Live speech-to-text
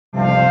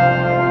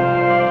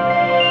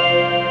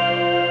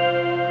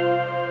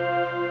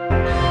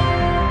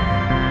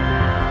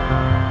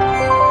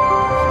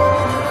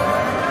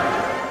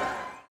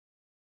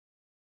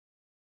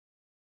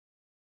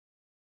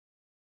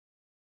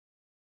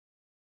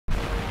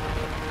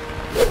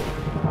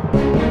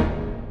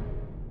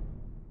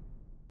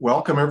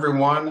Welcome,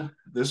 everyone.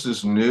 This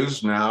is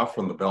News Now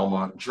from the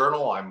Belmont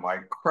Journal. I'm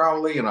Mike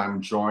Crowley, and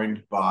I'm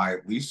joined by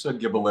Lisa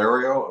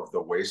Gibalerio of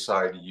the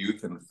Wayside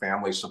Youth and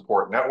Family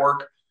Support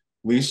Network.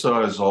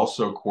 Lisa is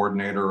also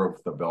coordinator of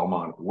the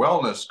Belmont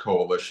Wellness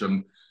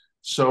Coalition.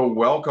 So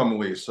welcome,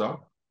 Lisa.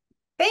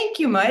 Thank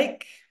you,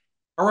 Mike.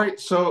 All right,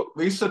 so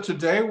Lisa,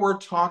 today we're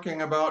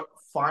talking about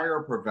fire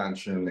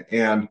prevention,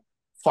 and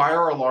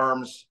fire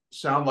alarms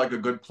sound like a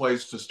good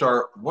place to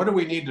start. What do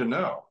we need to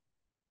know?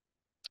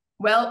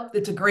 Well,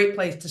 it's a great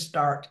place to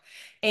start.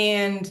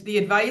 And the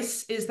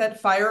advice is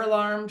that fire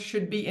alarms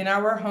should be in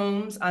our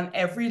homes on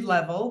every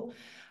level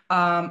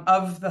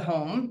of the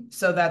home.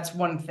 So that's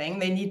one thing.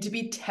 They need to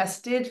be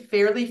tested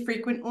fairly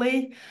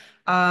frequently.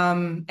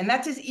 And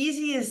that's as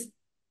easy as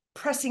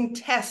pressing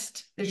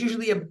test. There's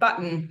usually a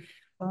button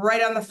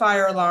right on the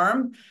fire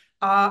alarm.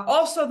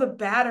 Also, the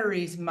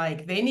batteries,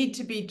 Mike, they need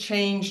to be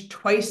changed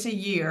twice a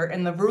year.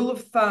 And the rule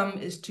of thumb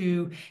is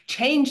to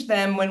change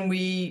them when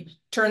we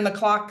turn the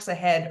clocks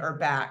ahead or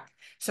back.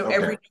 So Okay.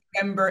 every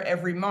November,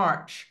 every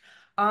March.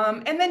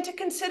 And then to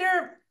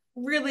consider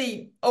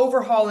really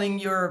overhauling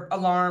your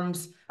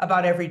alarms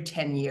about every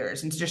 10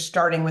 years and just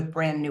starting with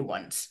brand new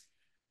ones.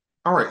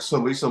 All right, so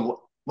Lisa,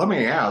 let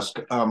me ask,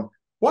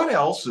 what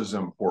else is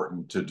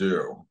important to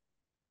do?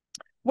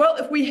 Well,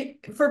 if we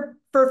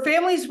for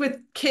families with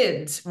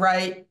kids,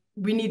 right,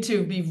 we need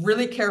to be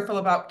really careful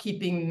about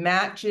keeping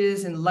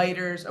matches and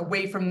lighters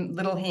away from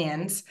little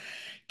hands.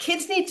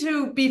 Kids need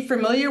to be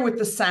familiar with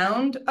the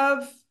sound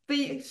of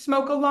the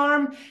smoke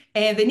alarm,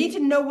 and they need to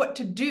know what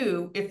to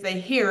do if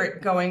they hear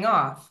it going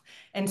off.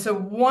 And so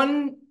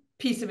one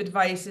piece of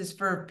advice is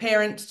for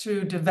parents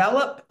to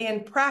develop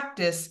and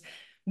practice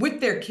with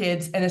their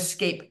kids an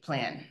escape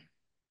plan.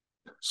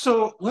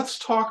 So let's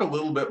talk a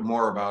little bit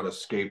more about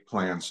escape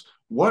plans.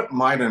 What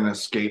might an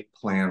escape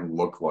plan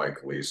look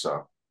like,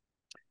 Lisa?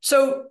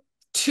 So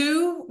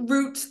two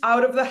routes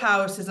out of the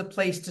house is a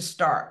place to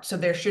start. So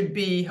there should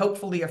be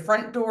hopefully a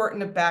front door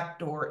and a back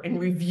door, and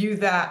review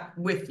that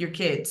with your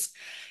kids.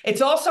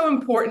 It's also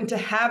important to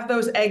have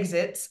those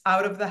exits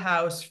out of the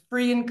house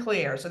free and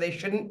clear. So they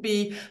shouldn't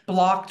be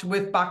blocked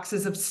with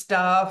boxes of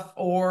stuff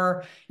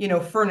or,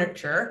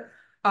 furniture.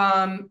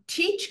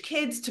 Teach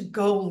kids to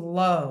go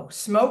low.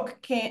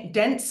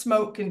 Dense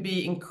smoke can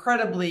be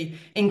incredibly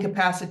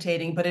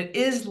incapacitating, but it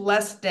is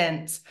less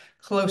dense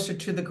closer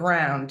to the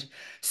ground.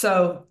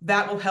 So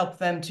that will help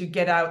them to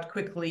get out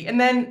quickly. And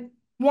then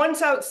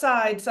once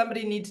outside,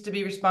 somebody needs to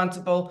be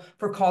responsible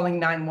for calling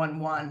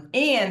 911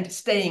 and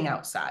staying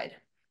outside.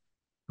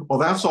 Well,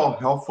 that's all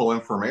helpful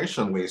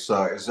information,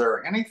 Lisa. Is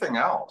there anything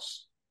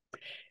else?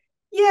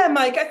 Yeah,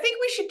 Mike, I think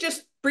we should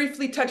just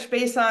briefly touch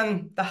base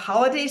on the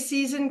holiday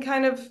season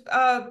kind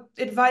of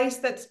advice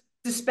that's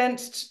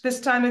dispensed this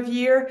time of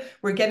year.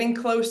 We're getting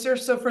closer.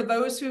 So for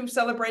those who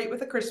celebrate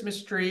with a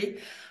Christmas tree,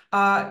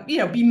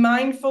 be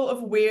mindful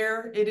of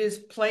where it is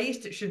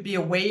placed. It should be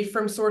away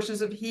from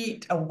sources of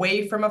heat,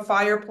 away from a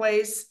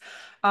fireplace.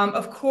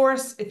 Of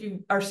course, if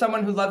you are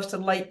someone who loves to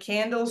light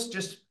candles,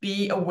 just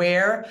be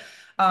aware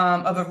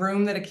of a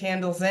room that a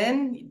candle's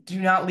in. Do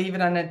not leave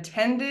it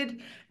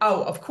unattended.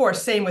 Oh, of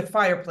course, same with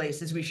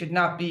fireplaces. We should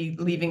not be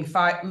leaving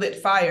lit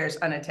fires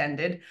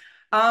unattended.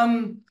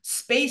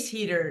 Space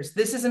heaters.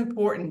 This is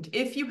important.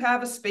 If you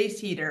have a space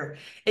heater,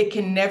 it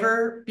can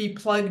never be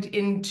plugged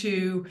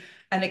into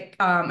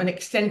an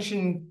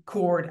extension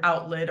cord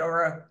outlet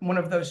or one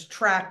of those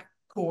track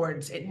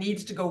cords. It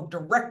needs to go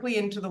directly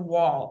into the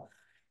wall.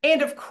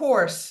 And of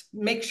course,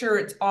 make sure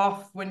it's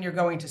off when you're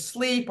going to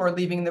sleep or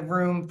leaving the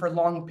room for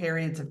long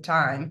periods of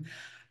time.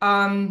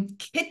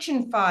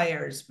 Kitchen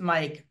fires,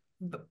 Mike,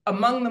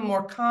 among the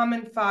more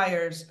common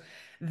fires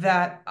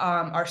that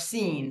are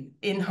seen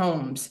in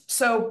homes.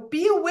 So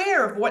be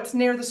aware of what's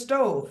near the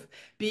stove.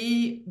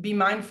 Be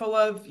mindful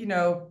of,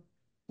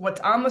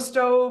 what's on the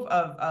stove,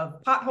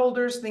 of pot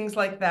holders, things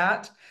like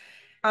that.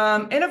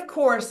 And of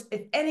course,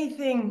 if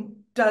anything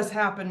does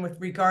happen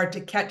with regard to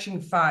catching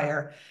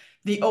fire,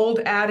 the old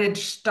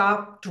adage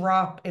stop,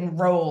 drop, and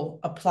roll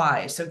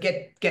applies. So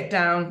get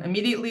down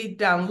immediately,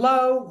 down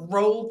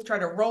low, try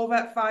to roll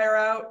that fire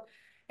out,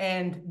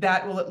 and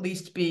that will at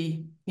least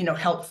be,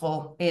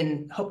 helpful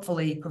in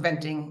hopefully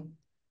preventing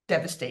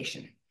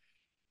devastation.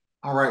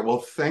 All right, well,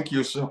 thank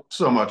you so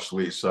much,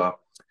 Lisa.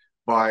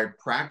 By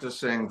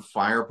practicing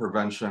fire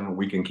prevention,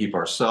 we can keep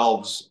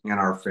ourselves and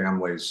our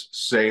families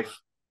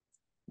safe.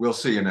 We'll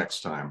see you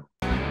next time.